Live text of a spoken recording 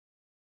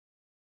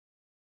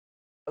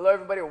Hello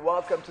everybody,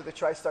 welcome to the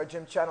TriStar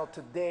Gym channel.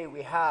 Today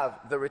we have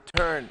the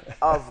return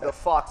of the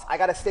Fox. I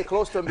gotta stay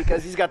close to him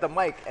because he's got the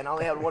mic and I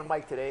only had one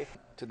mic today.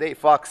 Today,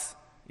 Fox,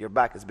 you're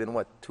back. It's been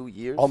what, 2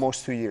 years?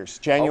 Almost 2 years.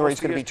 January is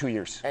gonna be 2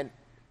 years. And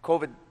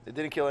COVID, it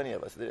didn't kill any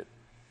of us, did it?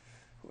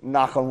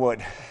 Knock on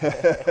wood.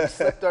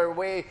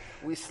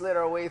 We slid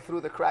our way through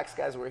the cracks,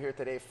 guys. We're here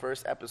today,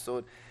 first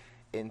episode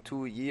in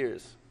 2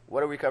 years.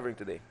 What are we covering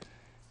today?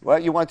 Well,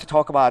 you want to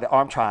talk about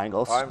arm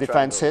triangles,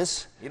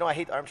 defenses. Triangles. You know, I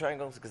hate arm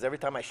triangles because every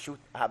time I shoot,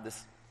 I have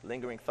this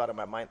lingering thought in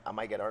my mind, I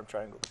might get arm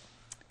triangles.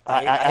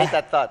 I hate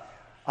that thought.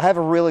 I have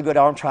a really good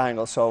arm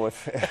triangle, so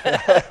if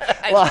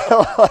a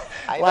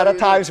lot of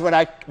times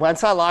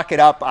once I lock it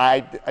up,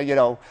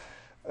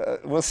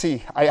 we'll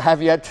see. I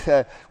have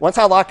yet once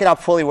I lock it up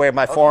fully, where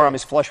my forearm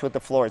is flush with the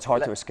floor, it's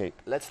hard to escape.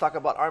 Let's talk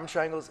about arm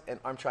triangles and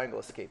arm triangle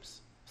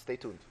escapes. Stay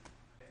tuned.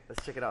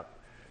 Let's check it out.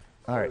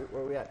 All right.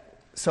 Where are we at?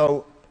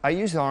 So I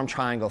use the arm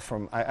triangle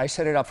I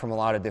set it up from a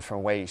lot of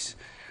different ways.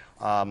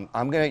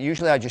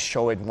 Usually I just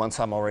show it once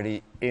I'm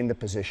already in the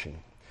position.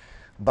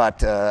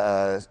 But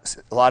a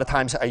lot of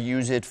times I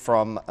use it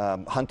from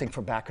hunting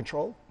for back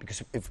control,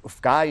 because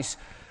if guys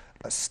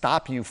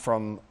stop you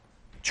from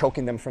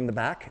choking them from the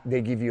back,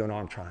 they give you an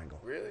arm triangle.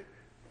 Really?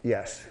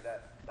 Yes.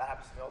 That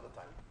happens to me all the time.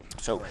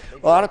 So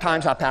a lot of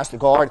times I pass the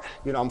guard,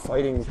 I'm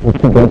fighting to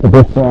get the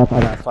gift wrap,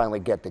 and I finally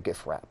get the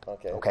gift wrap.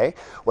 Okay?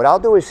 What I'll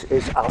do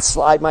is I'll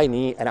slide my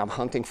knee, and I'm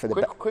hunting for the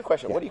back. Quick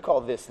question. Yeah. What do you call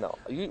this now?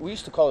 We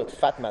used to call it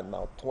fat man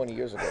mount 20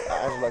 years ago.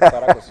 I was like,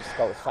 Caracas used to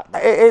call it fat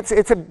man.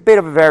 It's a bit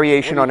of a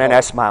variation on an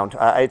S mount.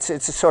 It's a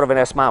sort of an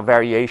S mount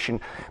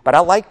variation. But I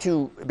like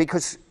to,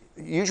 because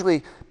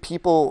usually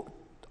people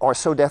are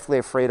so deathly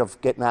afraid of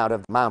getting out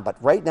of the mount. But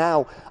right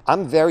now,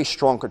 I'm very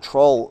strong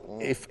control.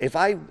 If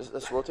I...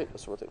 Let's rotate.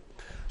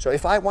 So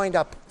if I wind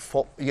up,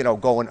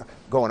 going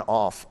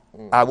off,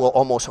 I will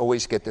almost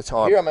always get this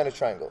arm. Here I'm in a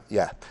triangle.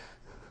 Yeah.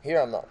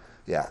 Here I'm not.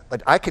 Yeah,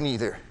 but I can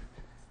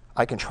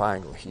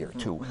triangle here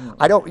too.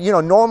 I don't,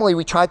 normally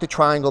we try to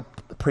triangle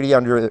pretty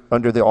under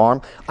the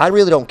arm. I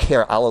really don't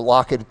care. I'll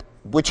lock it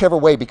whichever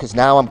way, because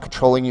now I'm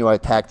controlling you, I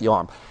attack the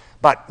arm.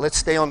 But let's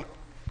stay on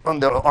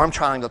the arm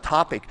triangle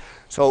topic.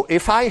 So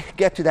if I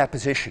get to that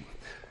position,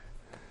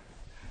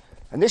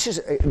 and this is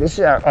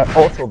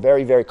also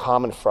very, very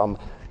common from,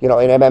 in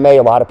MMA,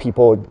 a lot of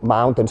people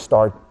mount and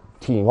start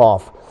teeing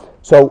off.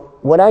 So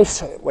when I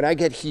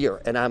get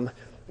here and I'm,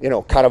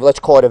 kind of, let's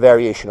call it a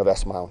variation of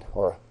S mount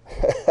or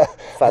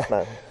fat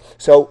man.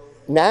 So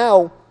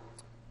now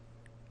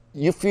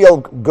you feel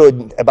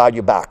good about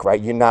your back,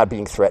 right? You're not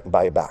being threatened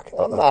by your back.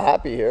 I'm not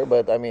happy here,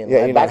 but I mean,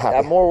 yeah,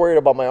 I'm more worried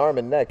about my arm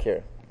and neck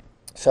here.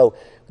 So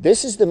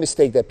this is the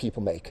mistake that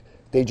people make.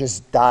 They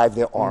just dive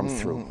their arm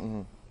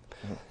through.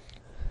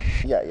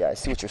 Yeah, I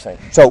see what you're saying.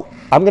 So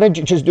I'm going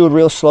to just do it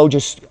real slow,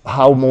 just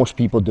how most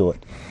people do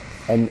it,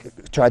 and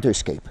try to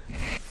escape.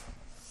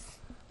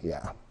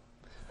 Yeah.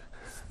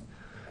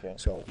 Okay.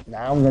 So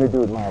now I'm going to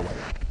do it my way.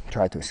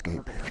 Try to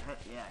escape.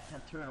 Yeah, I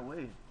can't turn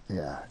away.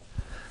 Yeah.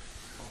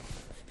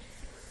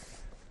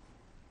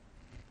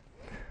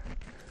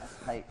 That's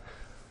tight.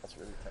 That's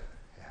really tight.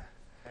 Yeah.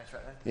 Can I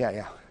try that? Yeah.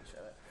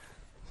 Try that.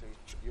 So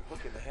you're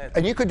hooking the head.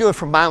 And you could do it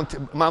from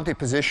mounted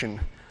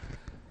position.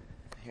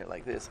 Here,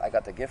 like this. I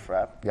got the gift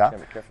wrap. Yeah. Be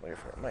careful here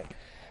for a mic.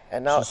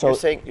 And now you're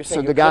saying you're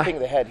clipping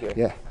the head here.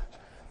 Yeah.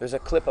 There's a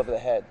clip of the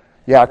head.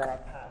 Yeah.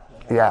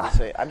 Yeah.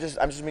 I'm just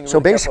being really so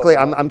basically,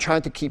 careful. I'm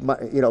trying to keep my,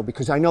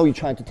 because I know you're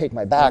trying to take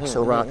my back.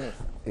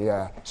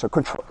 Yeah. So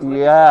control.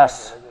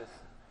 Yes. Like this.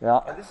 Yeah.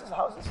 And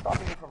how is this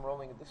stopping you from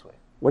rolling it this way?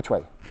 Which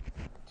way?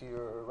 To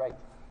your right.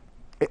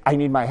 I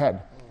need my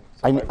head.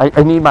 I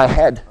need my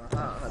head.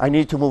 I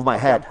need to move my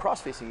head. I'm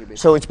cross-facing you, basically.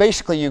 So it's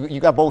basically you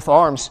got both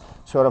arms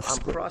sort of. I'm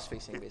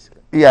cross-facing,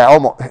 basically. Yeah,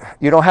 almost.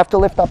 You don't have to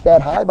lift up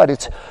that high, but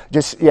it's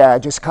just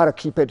kind of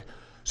keep it.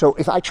 So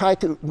if I try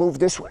to move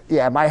this way,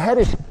 my head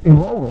is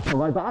immobile, so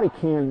my body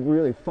can't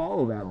really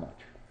follow that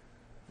much.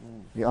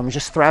 Yeah, I'm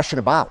just thrashing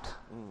about.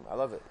 I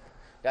love it.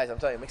 Guys, I'm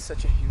telling you, it makes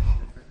such a huge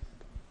difference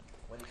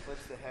when he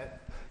flips the head.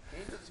 Can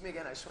you do this to me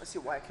again? I just want to see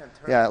why I can't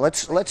turn. Yeah,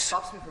 let's. It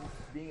stops me from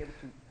being able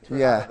to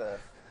turn out of the...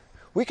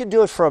 We can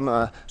do it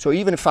from, so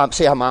even if I'm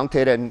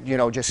mounted and, in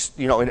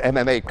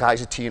MMA,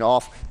 guys are teeing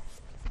off.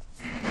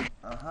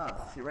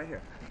 See right here.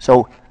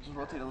 So. Just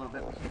rotate a little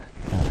bit.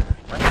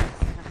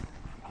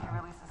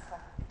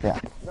 Yeah.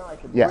 No, I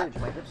can bridge.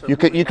 My hips are you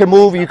can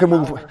move, you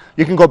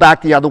can go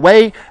back the other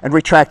way and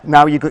retract.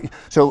 Now you go,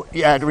 so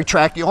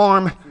retract the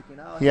arm.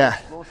 Yeah.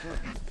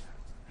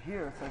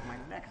 Here, it's like my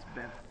neck's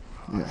bent.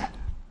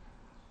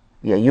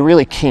 Yeah, you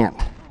really can't.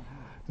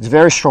 It's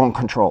very strong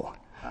control.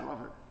 I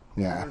love it.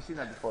 Yeah. I've never seen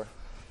that before.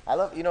 I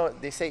love,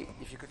 they say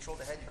if you control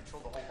the head, you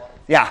control the whole body.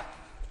 Yeah.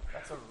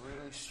 That's a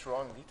really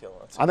strong detail.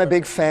 I'm a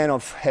big fan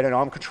of head and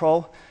arm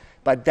control,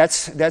 but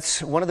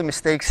that's one of the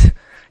mistakes.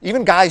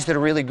 Even guys that are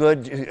really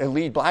good,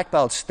 elite black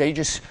belts, they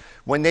just,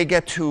 when they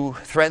get to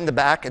threaten the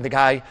back and the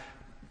guy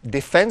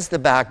defends the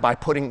back by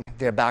putting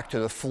their back to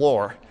the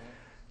floor,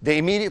 they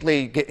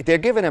immediately, they're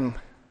giving him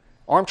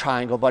arm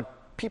triangle,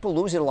 but people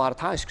lose it a lot of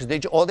times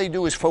because all they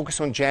do is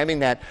focus on jamming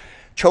that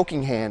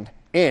choking hand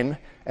in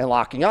and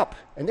locking up.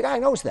 And the guy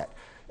knows that.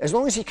 As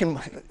long as he can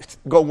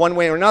go one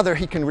way or another,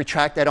 he can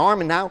retract that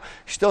arm, and now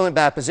he's still in a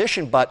bad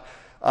position, but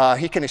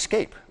he can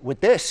escape.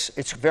 With this,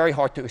 it's very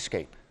hard to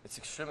escape. It's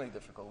extremely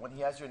difficult. When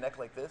he has your neck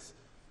like this,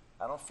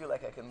 I don't feel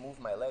like I can move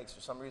my legs.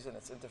 For some reason,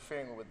 it's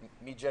interfering with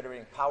me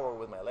generating power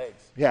with my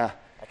legs. Yeah.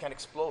 I can't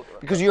explode.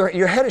 Because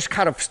your head is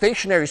kind of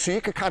stationary, so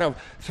you can kind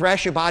of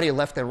thrash your body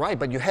left and right,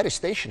 but your head is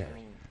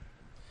stationary.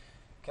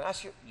 Can I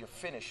ask you, your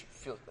finish,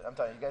 I'm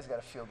telling you, you guys got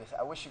to feel this.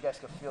 I wish you guys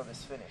could feel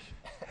this finish.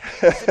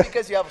 Is it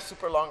because you have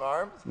super long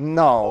arms?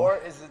 No. Or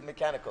is it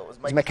mechanical?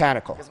 It's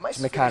mechanical. Because my it's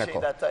mechanical.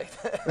 Ain't that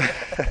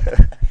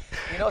tight.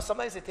 You know,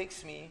 sometimes it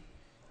takes me,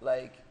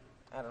 like,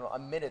 I don't know, a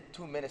minute,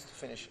 2 minutes to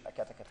finish a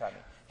Katagatame.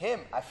 Him,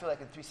 I feel like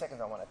in 3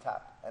 seconds I want to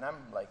tap. And I'm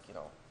like, you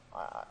know,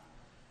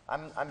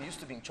 I'm used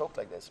to being choked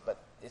like this, but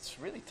it's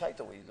really tight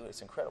the way you do it.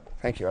 It's incredible.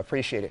 Thank you. I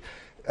appreciate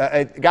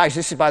it. Guys,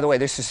 this is, by the way,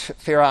 this is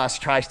Firas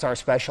TriStar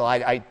Special.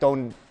 I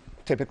don't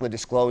typically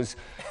disclose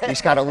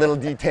these kind of little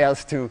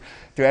details to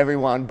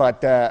everyone,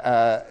 but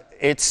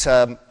it's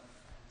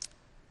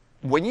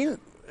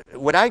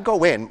when I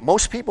go in,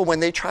 most people, when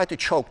they try to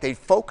choke, they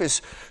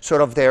focus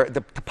sort of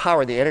the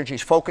power, the energy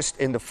is focused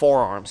in the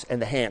forearms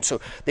and the hands. So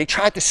they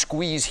try to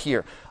squeeze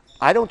here.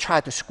 I don't try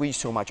to squeeze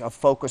so much. I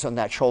focus on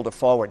that shoulder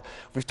forward.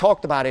 We've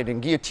talked about it in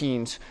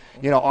guillotines,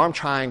 you know, arm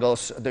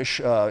triangles.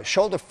 The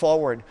shoulder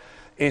forward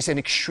is an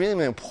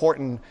extremely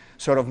important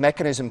sort of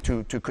mechanism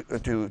to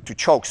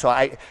choke.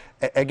 So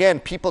again,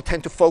 people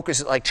tend to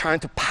focus like trying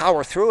to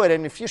power through it,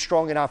 and if you're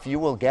strong enough, you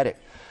will get it.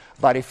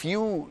 But if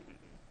you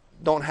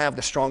don't have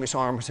the strongest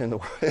arms in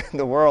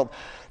the world,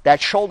 that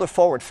shoulder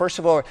forward, first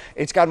of all,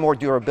 it's got more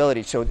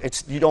durability, so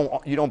it's you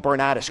don't burn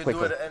out as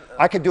quickly.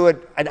 I could do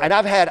it, and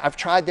I've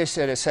tried this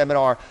at a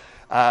seminar.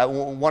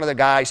 One of the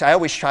guys, I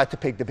always try to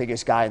pick the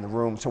biggest guy in the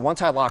room. So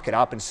once I lock it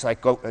up, and it's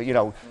like go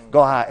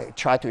high,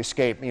 try to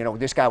escape. You know,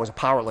 this guy was a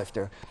power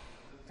lifter,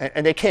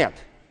 and they can't.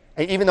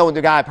 And even though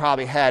the guy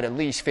probably had at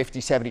least 50,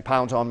 70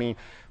 pounds on me,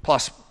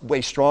 plus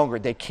way stronger,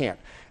 they can't.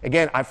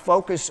 Again, I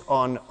focus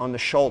on the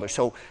shoulder.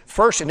 So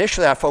first,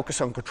 initially, I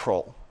focus on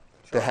control,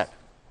 the head.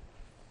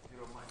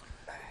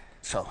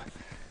 So,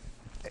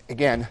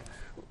 again,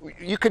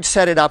 you could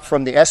set it up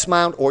from the S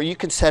mount, or you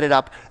can set it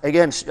up,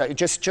 again,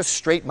 just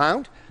straight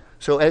mount.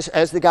 So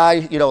as the guy,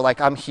 you know, like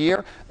I'm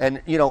here,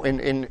 and, you know,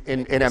 in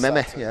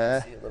MMA,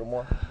 yeah. A little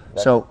more.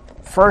 So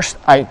first,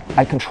 I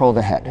control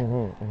the head.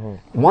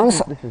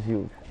 Once, This is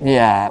huge.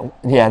 yeah,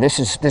 this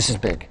is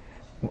big.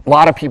 A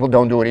lot of people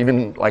don't do it,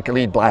 even like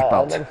elite black I've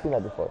belts. never seen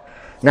that before.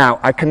 Now,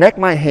 I connect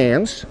my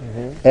hands,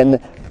 and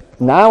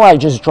now I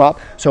just drop.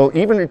 So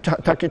even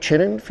tuck your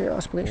chin in,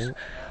 Firas, please.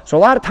 So a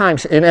lot of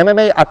times in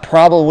MMA, I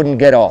probably wouldn't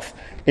get off.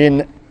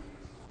 In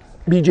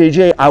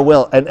BJJ, I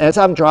will. And as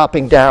I'm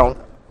dropping down,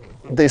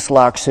 this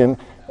locks in,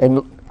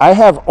 and I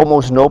have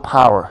almost no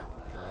power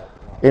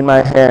in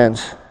my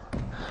hands.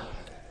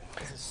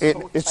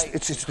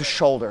 It's the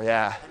shoulder,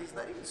 yeah. And he's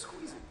not even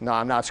squeezing. No,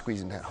 I'm not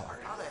squeezing that hard.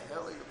 How the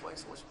hell are you applying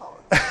so much power?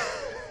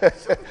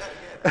 Show me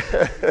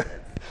that again.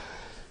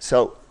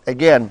 So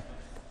again,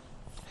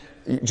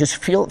 you just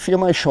feel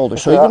my shoulder.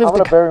 So Yeah, even I'm if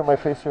gonna bury my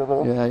face here a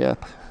little. yeah.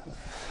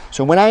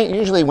 So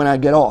usually when I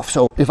get off,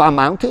 so if I'm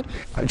mounted,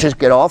 I just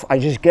get off. I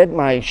just get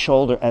my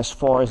shoulder as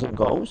far as it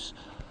goes.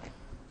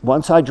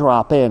 Once I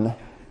drop in,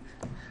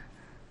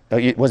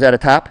 was that a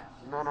tap?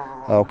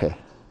 No. Okay.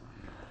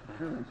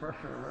 Feeling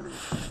pressure already.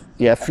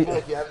 Yeah. I feel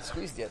like you haven't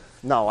squeezed yet.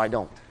 No, I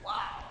don't. Wow.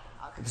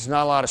 There's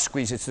not a lot of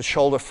squeeze. It's the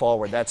shoulder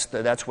forward.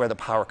 That's where the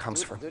power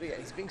comes from. Dude,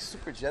 he's being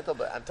super gentle,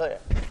 but I'm telling you,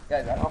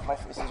 guys, I don't know if my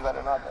face is red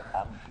or not, but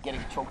I'm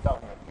getting choked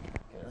out here.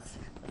 Let's see.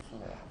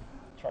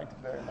 Trying to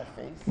bury my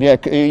face. Yeah,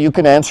 you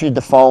can answer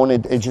the phone.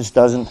 It just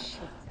doesn't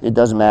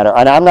matter.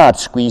 And I'm not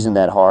squeezing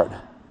that hard.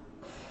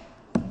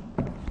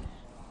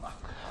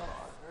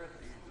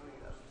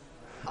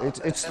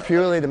 It's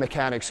purely the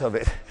mechanics of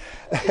it.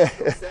 Guys,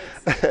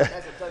 I'm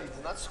telling you,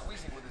 he's not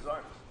squeezing with his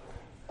arms.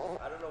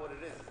 I don't know what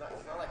it is. It's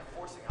not like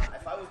forcing.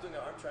 If I was doing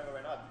an arm triangle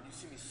right now, you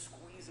see me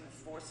squeezing,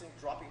 forcing,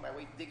 dropping my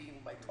weight, digging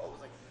my toes.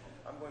 Like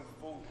I'm going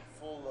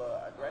full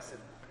aggressive.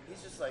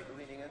 He's just like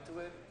leaning into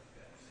it.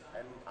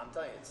 And I'm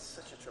telling you, it's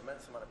such a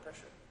tremendous amount of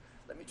pressure.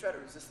 Let me try to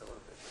resist a little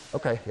bit.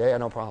 Okay, yeah,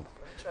 no problem.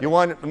 You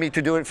want me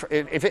to do it,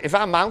 if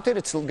I'm mounted,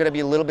 it's going to be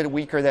a little bit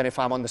weaker than if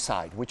I'm on the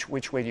side. Which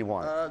way do you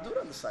want? Do it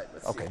on the side.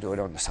 Let's see. Do it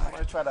on the I'm side.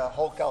 going to try to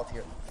Hulk out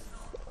here.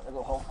 I'm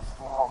going to go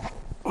Hulk.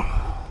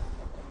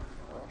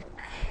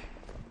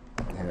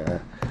 Yeah.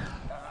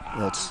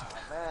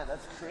 Man,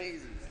 that's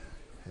crazy.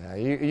 Yeah,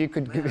 you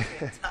could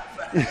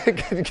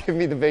give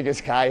me the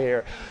biggest guy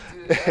here.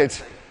 Dude,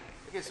 It's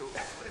okay, so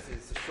what is it?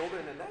 It's the shoulder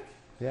and the neck?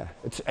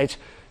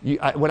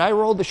 yeah. When I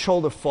roll the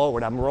shoulder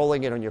forward, I'm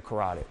rolling it on your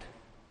carotid.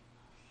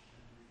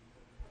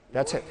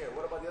 That's it. Here.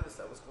 What about the other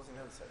side? What's closing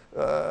the other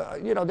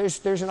side? You know,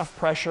 there's enough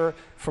pressure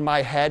for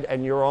my head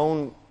and your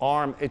own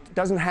arm. It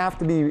doesn't have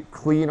to be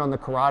clean on the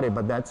carotid,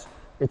 but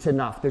it's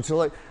enough.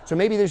 So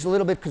maybe there's a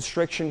little bit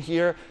constriction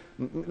here.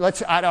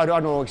 I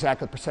don't know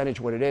exactly the percentage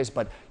what it is,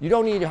 but you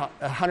don't need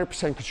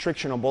 100%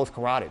 constriction on both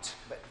carotids.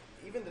 But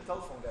even the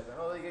telephone guys, I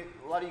know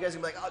a lot of you guys are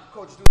going to be like, oh,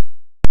 coach, do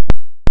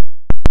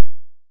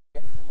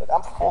Look,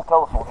 I'm full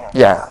telephone here.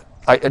 Yeah.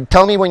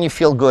 Tell me when you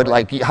feel good,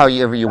 like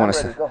however you want to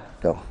say.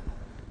 Go.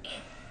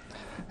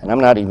 And I'm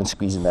not even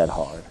squeezing that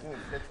hard. Dude,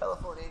 the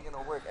telephone ain't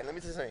gonna work. And let me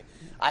tell you something.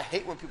 I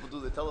hate when people do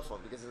the telephone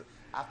because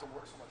I have to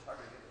work so much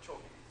harder to get the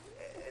choke.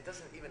 It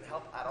doesn't even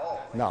help at all.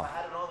 Like, No. if I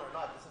had it on or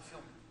not, it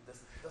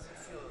doesn't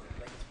feel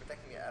like it's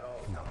protecting me at all.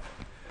 No.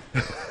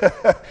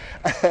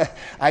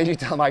 I usually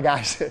tell my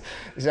guys,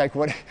 it's like,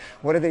 what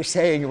are they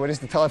saying? What does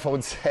the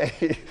telephone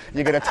say?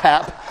 You're gonna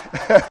tap.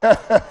 What's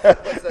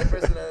that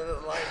person on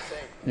the line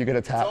saying? You're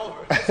gonna tap.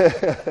 It's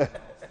over.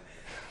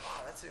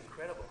 Wow, that's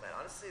incredible, man.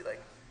 Honestly,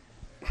 like,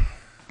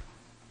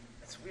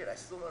 it's weird. I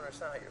still don't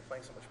understand how you're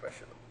applying so much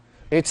pressure,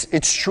 though.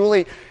 It's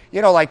truly,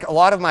 like a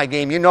lot of my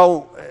game,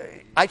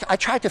 I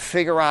try to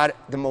figure out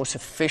the most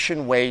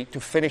efficient way to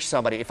finish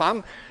somebody. If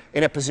I'm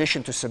in a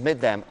position to submit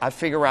them, I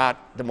figure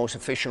out the most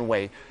efficient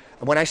way.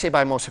 And when I say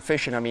by most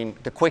efficient, I mean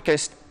the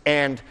quickest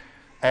and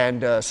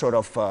sort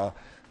of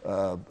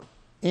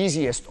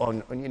easiest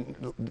on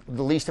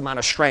the least amount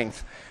of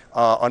strength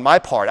on my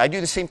part. I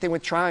do the same thing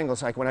with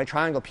triangles. Like when I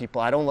triangle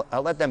people, I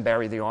let them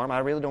bury the arm. I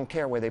really don't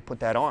care where they put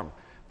that arm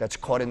that's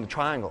caught in the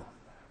triangle.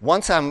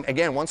 Once I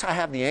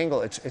have the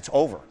angle, it's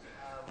over.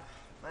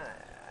 Man,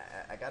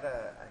 I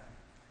gotta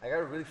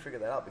really figure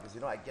that out because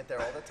I get there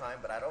all the time,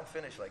 but I don't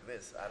finish like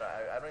this.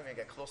 I don't even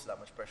get close to that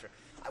much pressure.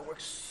 I work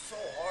so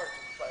hard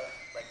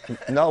to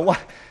try. No, what?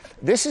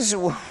 This is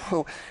one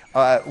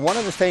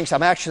of the things.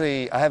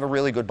 I have a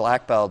really good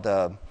black belt,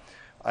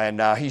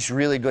 and he's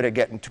really good at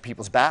getting to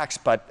people's backs.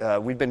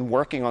 But we've been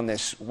working on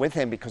this with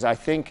him because I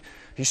think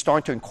he's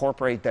starting to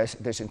incorporate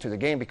this into the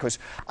game. Because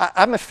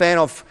I'm a fan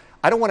of.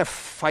 I don't want to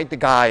fight the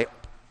guy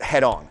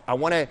head on. I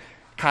want to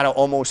kind of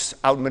almost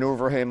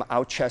outmaneuver him,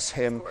 outchess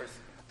him.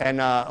 And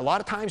a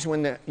lot of times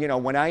when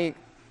I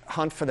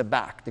hunt for the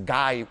back, the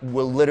guy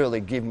will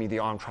literally give me the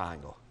arm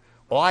triangle.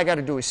 All I got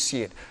to do is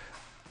see it.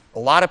 A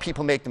lot of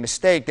people make the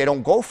mistake, they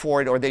don't go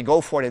for it, or they go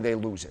for it and they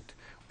lose it.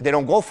 They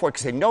don't go for it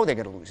because they know they're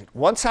going to lose it.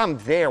 Once I'm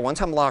there, once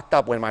I'm locked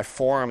up, when my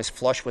forearm is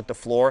flush with the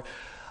floor,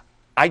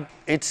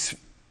 it's...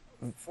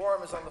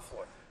 Forearm is on the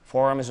floor.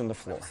 Forearm is on the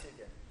floor.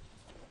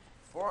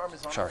 Forearm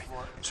is on the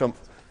floor.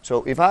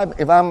 So if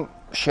I'm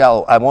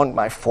shell, I want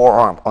my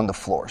forearm on the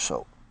floor,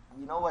 so...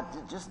 You know what?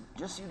 Just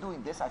you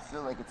doing this, I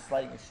feel like it's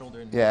sliding your shoulder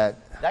in. Yeah.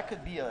 That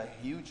could be a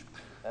huge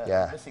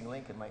missing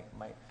link in my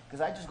because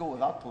I just go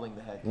without pulling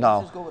the head. No.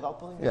 You just go without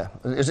pulling the head?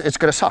 Yeah, it's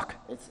gonna suck.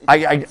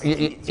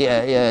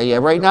 Yeah.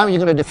 Right now you're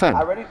gonna defend.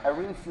 I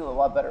really feel a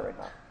lot better right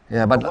now.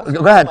 Yeah, but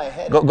go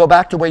ahead. Go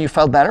back to where you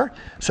felt better.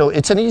 So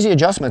it's an easy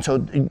adjustment.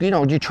 So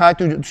you try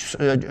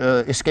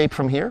to escape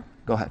from here.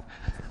 Go ahead.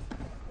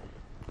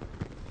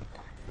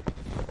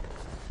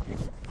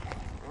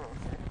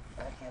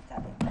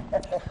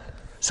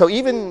 So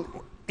even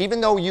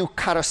though you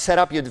kind of set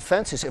up your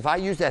defenses, if I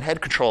use that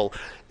head control,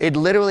 it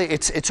literally,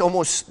 it's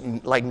almost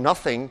like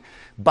nothing,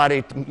 but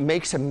it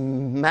makes a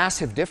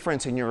massive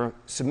difference in your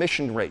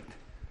submission rate.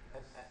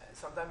 And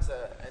sometimes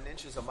an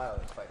inch is a mile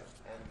in fighting.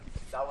 And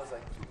that was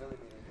like 2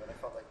 millimeters when I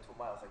felt like 2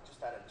 miles. Like just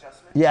that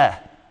adjustment. Yeah.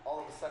 All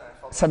of a sudden I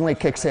felt suddenly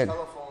kicks in.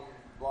 Telephone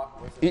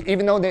block was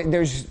Even though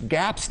there's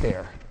gaps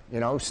there,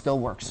 still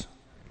works.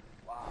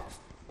 Wow.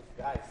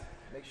 Guys,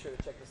 make sure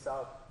to check this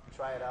out.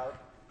 Try it out.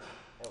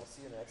 And we'll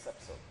see you in the next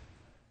episode.